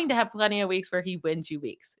he's going to have plenty of weeks where he wins you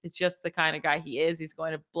weeks. It's just the kind of guy he is. He's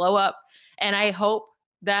going to blow up, and I hope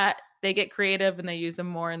that they get creative and they use him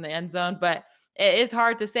more in the end zone. But it is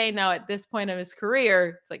hard to say now at this point of his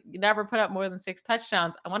career. It's like you never put up more than 6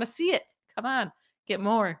 touchdowns. I want to see it. Come on, get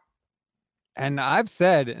more. And I've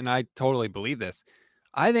said, and I totally believe this,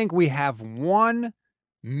 I think we have 1,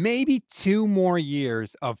 maybe 2 more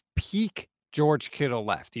years of peak George Kittle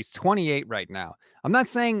left. He's 28 right now. I'm not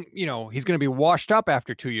saying, he's going to be washed up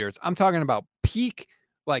after 2 years. I'm talking about peak,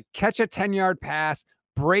 like catch a 10-yard pass,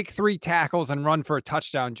 break 3 tackles, and run for a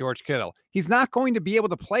touchdown, George Kittle. He's not going to be able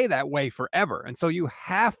to play that way forever. And so you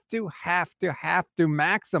have to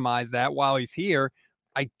maximize that while he's here.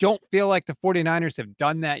 I don't feel like the 49ers have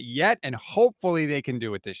done that yet, and hopefully they can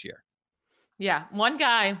do it this year. Yeah, one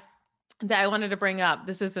guy that I wanted to bring up.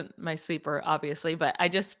 This isn't my sleeper, obviously, but I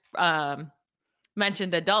just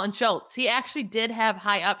mentioned that Dalton Schultz. He actually did have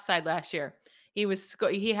high upside last year.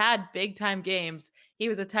 He had big time games. He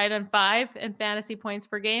was a tight end 5 in fantasy points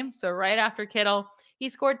per game. So right after Kittle, he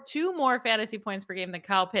scored 2 more fantasy points per game than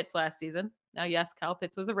Kyle Pitts last season. Now, yes, Kyle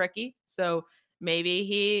Pitts was a rookie, so maybe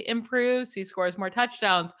he improves. He scores more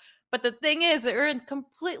touchdowns. But the thing is, they're in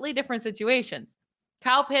completely different situations.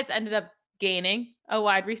 Kyle Pitts ended up gaining a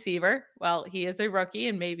wide receiver. Well, he is a rookie,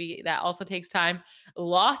 and maybe that also takes time.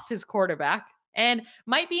 Lost his quarterback and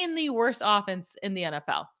might be in the worst offense in the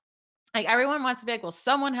NFL. Like everyone wants to be like, well,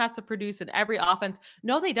 someone has to produce in every offense.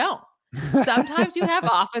 No, they don't. Sometimes you have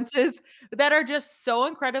offenses that are just so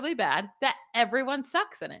incredibly bad that everyone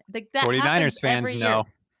sucks in it. Like, that happens 49ers fans every year. know.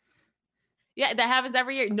 Yeah, that happens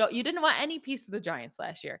every year. No, you didn't want any piece of the Giants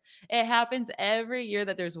last year. It happens every year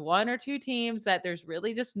that there's one or two teams that there's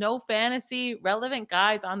really just no fantasy relevant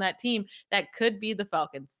guys on that team that could be the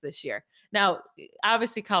Falcons this year. Now,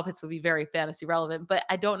 obviously, Kyle Pitts will be very fantasy relevant, but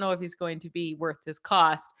I don't know if he's going to be worth his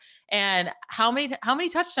cost. And how many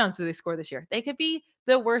touchdowns do they score this year? They could be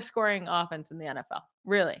the worst scoring offense in the NFL.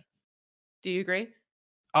 Really? Do you agree?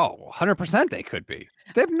 Oh, 100% they could be.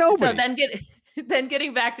 They have So nobody. then then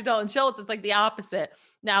getting back to Dalton Schultz, it's like the opposite.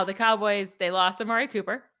 Now the Cowboys, they lost Amari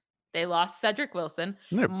Cooper, they lost Cedric Wilson,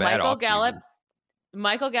 They're bad Michael Gallup. offseason.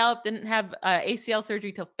 Michael Gallup didn't have ACL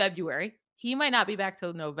surgery till February. He might not be back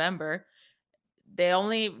till November. They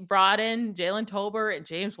only brought in Jalen Tolbert and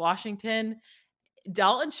James Washington.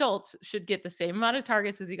 Dalton Schultz should get the same amount of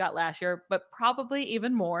targets as he got last year, but probably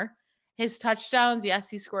even more. His touchdowns, yes,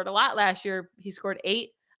 he scored a lot last year. He scored 8,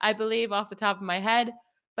 I believe, off the top of my head,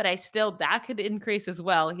 but I still that could increase as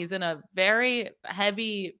well. He's in a very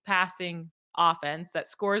heavy passing offense that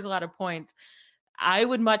scores a lot of points. I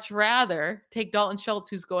would much rather take Dalton Schultz,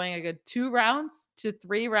 who's going a good 2 rounds to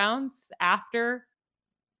 3 rounds after,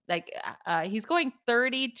 like, he's going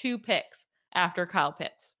 32 picks after Kyle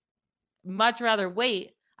Pitts. Much rather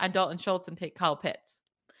wait on Dalton Schultz and take Kyle Pitts.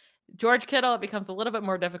 George Kittle, it becomes a little bit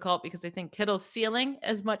more difficult because I think Kittle's ceiling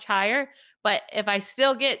is much higher. But if I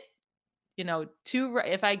still get,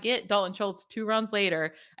 if I get Dalton Schultz 2 rounds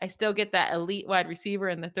later, I still get that elite wide receiver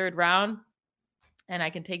in the third round, and I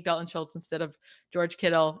can take Dalton Schultz instead of George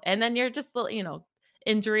Kittle. And then you're just,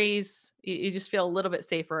 injuries. You just feel a little bit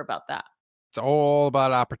safer about that. It's all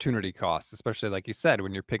about opportunity cost, especially like you said,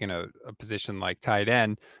 when you're picking a position like tight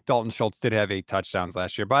end. Dalton Schultz did have 8 touchdowns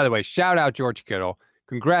last year. By the way, shout out George Kittle.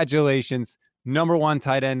 Congratulations. Number one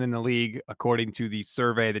tight end in the league, according to the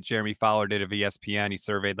survey that Jeremy Fowler did of ESPN. He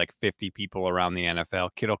surveyed like 50 people around the NFL.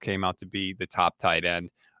 Kittle came out to be the top tight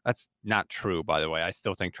end. That's not true, by the way. I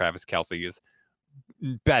still think Travis Kelce is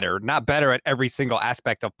better, not better at every single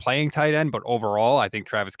aspect of playing tight end, but overall, I think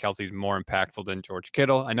Travis Kelce is more impactful than George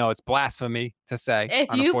Kittle. I know it's blasphemy to say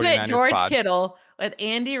If on a you put 49ers George pod. Kittle with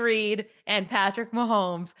Andy Reid and Patrick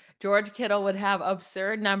Mahomes, George Kittle would have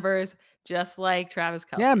absurd numbers just like Travis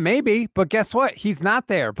Yeah, Kelce. maybe, but guess what? He's not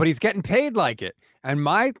there, but he's getting paid like it. And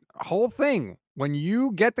my whole thing, when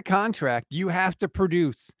you get the contract, you have to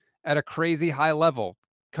produce at a crazy high level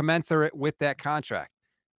commensurate with that contract.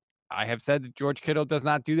 I have said that George Kittle does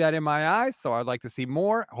not do that in my eyes, so I'd like to see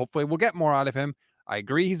more. Hopefully, we'll get more out of him. I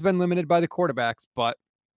agree he's been limited by the quarterbacks, but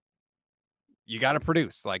you got to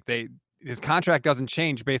produce. Like his contract doesn't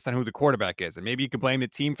change based on who the quarterback is. And maybe you could blame the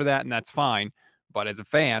team for that, and that's fine. But as a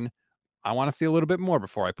fan, I want to see a little bit more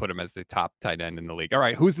before I put him as the top tight end in the league. All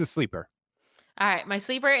right, who's the sleeper? All right, my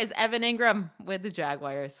sleeper is Evan Ingram with the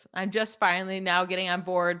Jaguars. I'm just finally now getting on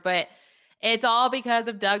board, but it's all because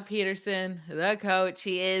of Doug Peterson, the coach.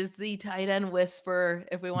 He is the tight end whisperer,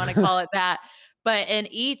 if we want to call it that. But in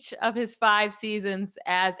each of his 5 seasons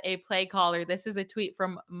as a play caller, this is a tweet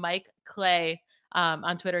from Mike Clay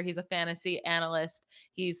on Twitter. He's a fantasy analyst.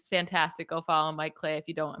 He's fantastic. Go follow Mike Clay. If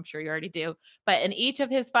you don't, I'm sure you already do. But in each of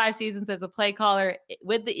his 5 seasons as a play caller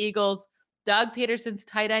with the Eagles, Doug Peterson's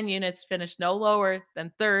tight end units finished no lower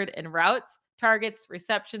than third in routes, targets,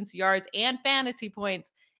 receptions, yards, and fantasy points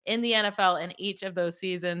in the NFL in each of those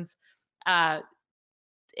seasons. Uh,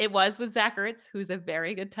 it was with Zach Ertz, who's a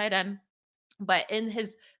very good tight end. But in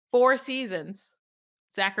his 4 seasons,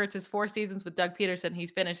 Zach Ertz's 4 seasons with Doug Peterson, he's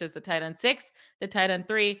finished as the tight end 6, the tight end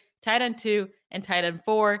 3, tight end 2, and tight end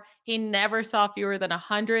 4. He never saw fewer than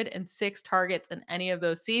 106 targets in any of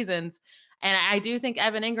those seasons. And I do think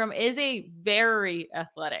Evan Ingram is a very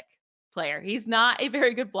athletic player. He's not a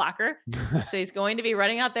very good blocker. So he's going to be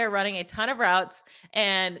running out there, running a ton of routes.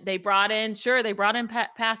 And they brought in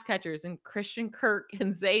pass catchers and Christian Kirk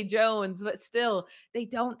and Zay Jones, but still, they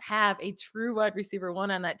don't have a true wide receiver one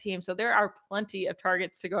on that team. So there are plenty of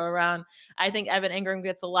targets to go around. I think Evan Ingram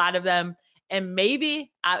gets a lot of them. And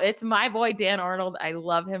maybe it's my boy, Dan Arnold. I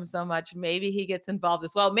love him so much. Maybe he gets involved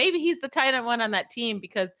as well. Maybe he's the tight end one on that team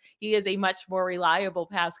because he is a much more reliable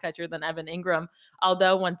pass catcher than Evan Ingram.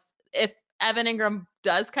 Although if Evan Ingram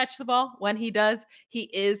does catch the ball, when he does, he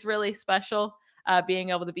is really special, being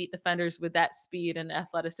able to beat defenders with that speed and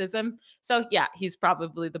athleticism. So yeah, he's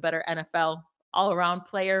probably the better NFL all-around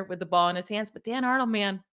player with the ball in his hands. But Dan Arnold,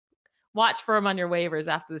 man, watch for him on your waivers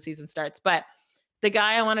after the season starts. But the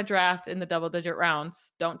guy I want to draft in the double-digit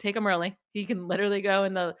rounds, don't take him early. He can literally go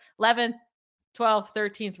in the 11th, 12th,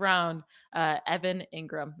 13th round. Evan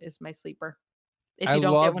Ingram is my sleeper. If I you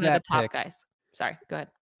don't get love one of the that top pick. guys. Sorry, go ahead.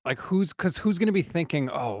 Like, who's gonna be thinking,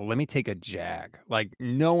 "Oh, let me take a jag." Like,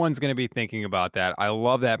 no one's gonna be thinking about that. I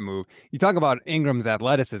love that move. You talk about Ingram's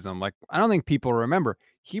athleticism, like, I don't think people remember,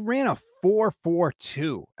 he ran a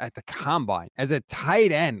 4.42 at the combine as a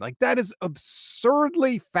tight end. Like, that is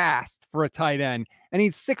absurdly fast for a tight end, and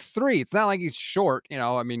he's 6'3". It's not like he's short,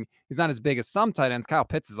 I mean, he's not as big as some tight ends. Kyle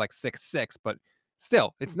Pitts is like 6'6", but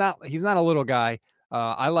still, he's not a little guy.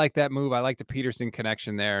 I like that move. I like the Peterson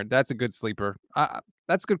connection there. That's a good sleeper.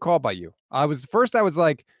 That's a good call by you. I was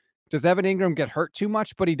like, does Evan Ingram get hurt too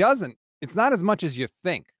much? But he doesn't. It's not as much as you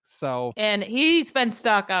think. So And he's been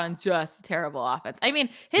stuck on just terrible offense. I mean,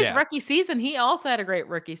 his yeah, rookie season, he also had a great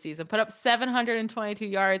rookie season, put up 722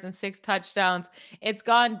 yards and 6 touchdowns. It's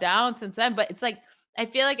gone down since then, but it's like I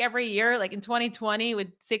feel like every year, like in 2020 with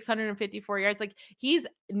 654 yards, like he's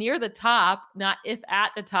near the top, not if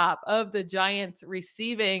at the top of the Giants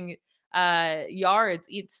receiving yards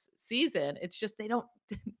each season. It's just they don't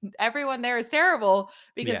everyone there is terrible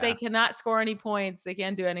because they yeah. cannot score any points. They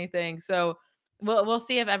can't do anything. So we'll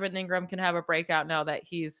see if Evan Ingram can have a breakout now that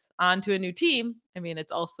he's on to a new team. I mean,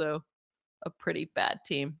 it's also a pretty bad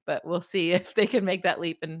team, but we'll see if they can make that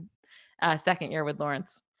leap in second year with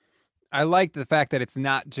Lawrence. I like the fact that it's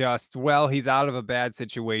not just, well, he's out of a bad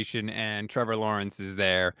situation and Trevor Lawrence is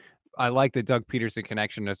there. I like the Doug Peterson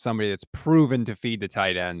connection to somebody that's proven to feed the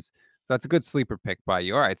tight ends. That's a good sleeper pick by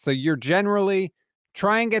you. All right. So you're generally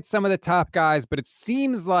try and get some of the top guys, but it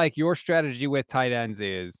seems like your strategy with tight ends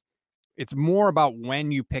is it's more about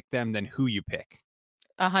when you pick them than who you pick.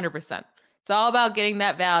 100%. It's all about getting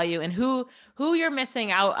that value and who you're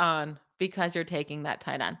missing out on because you're taking that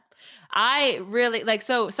tight end. I really like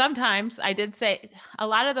so sometimes I did say a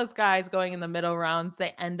lot of those guys going in the middle rounds,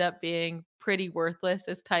 they end up being pretty worthless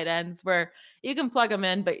as tight ends where you can plug them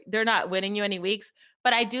in, but they're not winning you any weeks.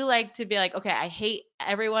 But I do like to be like, okay, I hate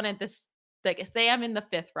everyone at this, like say I'm in the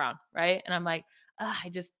fifth round, right? And I'm like, I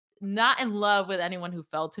just not in love with anyone who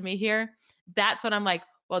fell to me here. That's when I'm like,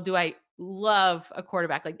 well, do I love a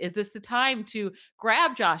quarterback? Like, is this the time to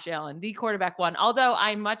grab Josh Allen, the quarterback one? Although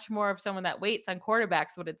I'm much more of someone that waits on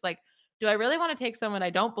quarterbacks, but it's like, do I really want to take someone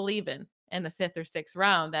I don't believe in the fifth or sixth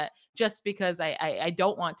round that just because I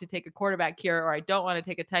don't want to take a quarterback here or I don't want to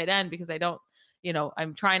take a tight end because I don't,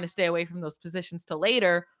 I'm trying to stay away from those positions to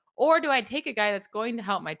later? Or do I take a guy that's going to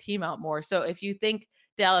help my team out more? So if you think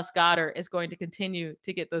Dallas Goddard is going to continue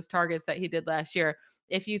to get those targets that he did last year,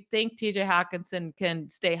 if you think TJ Hawkinson can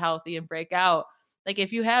stay healthy and break out, like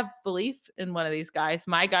if you have belief in one of these guys,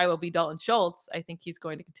 my guy will be Dalton Schultz. I think he's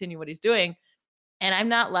going to continue what he's doing. And I'm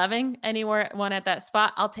not loving anywhere one at that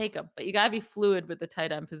spot. I'll take him. But you got to be fluid with the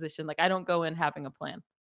tight end position. Like I don't go in having a plan.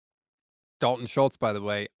 Dalton Schultz, by the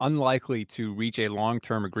way, unlikely to reach a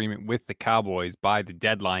long-term agreement with the Cowboys by the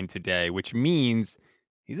deadline today, which means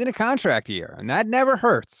he's in a contract year, and that never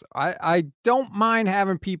hurts. I don't mind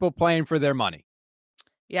having people playing for their money.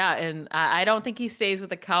 Yeah, and I don't think he stays with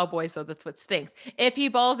the Cowboys, so that's what stinks. If he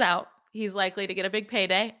balls out, he's likely to get a big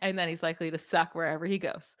payday, and then he's likely to suck wherever he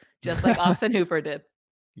goes, just like Austin Hooper did.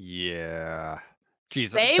 Yeah. Jeez,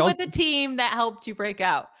 Stay don't with the team that helped you break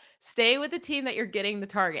out. Stay with the team that you're getting the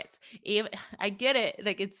targets. Even I get it,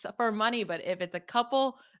 like it's for money, but if it's a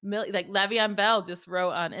couple million, like Le'Veon Bell just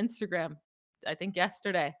wrote on Instagram, I think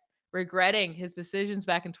yesterday, regretting his decisions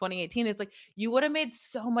back in 2018. It's like you would have made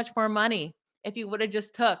so much more money if you would have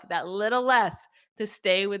just took that little less to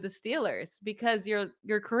stay with the Steelers because your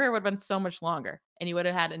career would have been so much longer and you would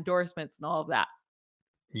have had endorsements and all of that.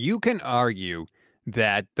 you can argue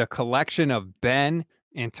that the collection of Ben,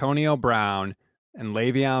 Antonio Brown, and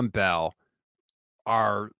Le'Veon Bell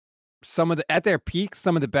are some of the at their peak,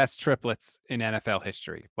 some of the best triplets in NFL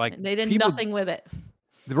history. Like And they did people nothing with it.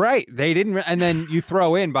 right, they didn't and then you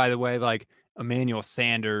throw in, by the way, like Emmanuel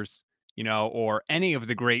Sanders, or any of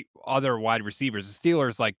the great other wide receivers. The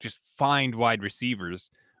Steelers like just find wide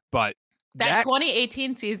receivers, but That that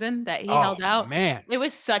 2018 season that he oh held out, man, it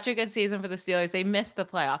was such a good season for the Steelers. They missed the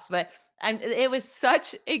playoffs, but it was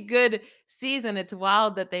such a good season. It's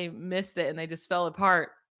wild that they missed it and they just fell apart.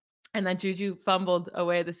 And then Juju fumbled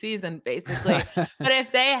away the season, basically. But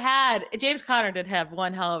if they had James Conner did have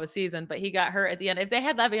one hell of a season, but he got hurt at the end. If they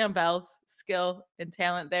had Le'Veon Bell's skill and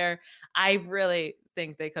talent there, I really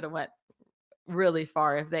think they could have went really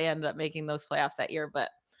far if they ended up making those playoffs that year. But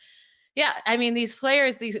yeah, I mean, these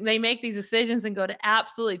players, they make these decisions and go to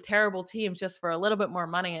absolutely terrible teams just for a little bit more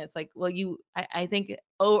money. And it's like, well, I think,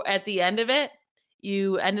 at the end of it,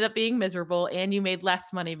 you ended up being miserable and you made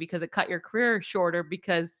less money because it cut your career shorter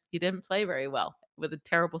because you didn't play very well with a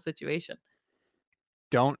terrible situation.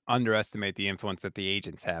 don't underestimate the influence that the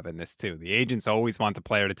agents have in this too. The agents always want the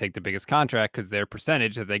player to take the biggest contract because their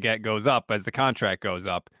percentage that they get goes up as the contract goes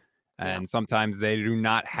up. Yeah. And sometimes they do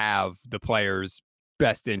not have the player's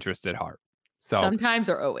best interest at heart. So, Sometimes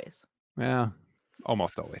or always. yeah,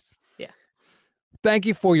 almost always. Yeah. Thank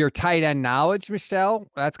you for your tight end knowledge, Michelle.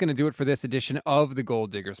 That's going to do it for this edition of the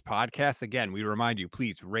Gold Diggers podcast. Again, we remind you,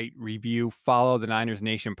 please rate, review, follow the Niners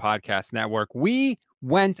Nation Podcast Network. We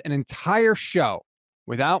went an entire show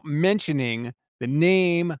without mentioning the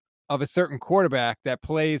name of a certain quarterback that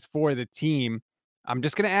plays for the team. I'm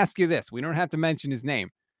just going to ask you this. We don't have to mention his name.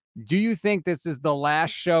 Do you think this is the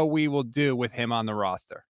last show we will do with him on the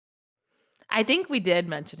roster? I think we did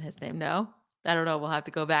mention his name. No, I don't know. We'll have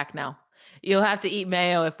to go back now. You'll have to eat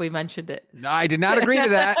mayo if we mentioned it. No, I did not agree to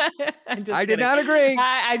that. I did not agree.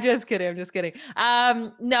 I'm just kidding. I'm just kidding.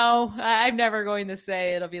 No, I'm never going to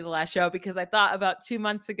say it'll be the last show because I thought about 2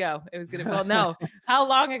 months ago it was going to, well, no, how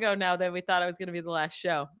long ago now that we thought it was going to be the last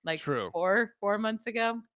show? Like True. 4 months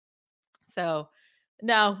ago. So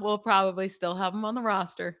no, we'll probably still have him on the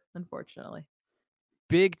roster, unfortunately.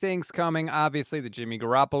 Big things coming. Obviously, the Jimmy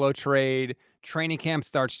Garoppolo trade. Training camp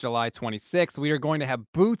starts July 26th. We are going to have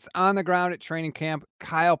boots on the ground at training camp.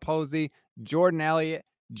 Kyle Posey, Jordan Elliott,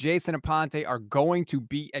 Jason Aponte are going to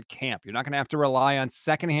be at camp. You're not going to have to rely on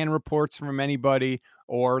secondhand reports from anybody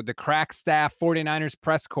or the crack staff 49ers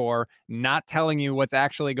press corps not telling you what's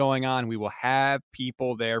actually going on. We will have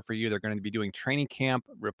people there for you. They're going to be doing training camp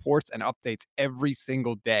reports and updates every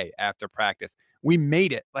single day after practice. We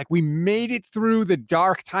made it. Like, we made it through the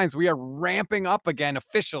dark times. We are ramping up again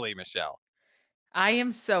officially, Michelle. I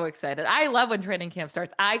am so excited. I love when training camp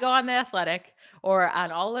starts. I go on The Athletic or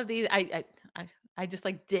on all of these. I just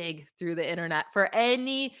like dig through the internet for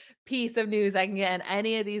any piece of news I can get on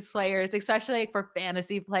any of these players, especially like for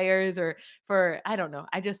fantasy players or for, I don't know.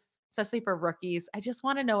 Especially for rookies, I just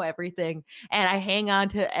want to know everything. And I hang on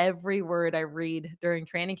to every word I read during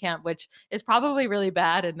training camp, which is probably really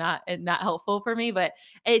bad and not helpful for me, but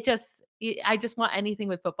I just want anything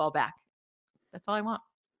with football back. That's all I want.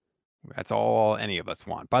 That's all any of us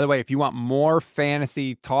want. By the way, if you want more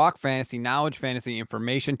fantasy talk, fantasy knowledge, fantasy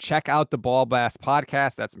information, check out the Ball Blast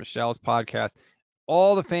podcast. That's Michelle's podcast.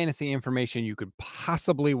 All the fantasy information you could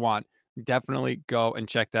possibly want. Definitely go and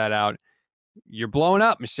check that out. You're blowing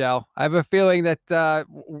up, Michelle. I have a feeling that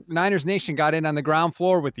Niners Nation got in on the ground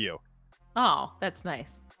floor with you. Oh, that's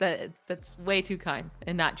nice. That's way too kind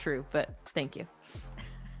and not true, but thank you.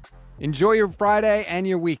 Enjoy your Friday and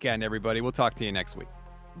your weekend, everybody. We'll talk to you next week.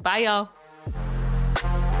 Bye, y'all.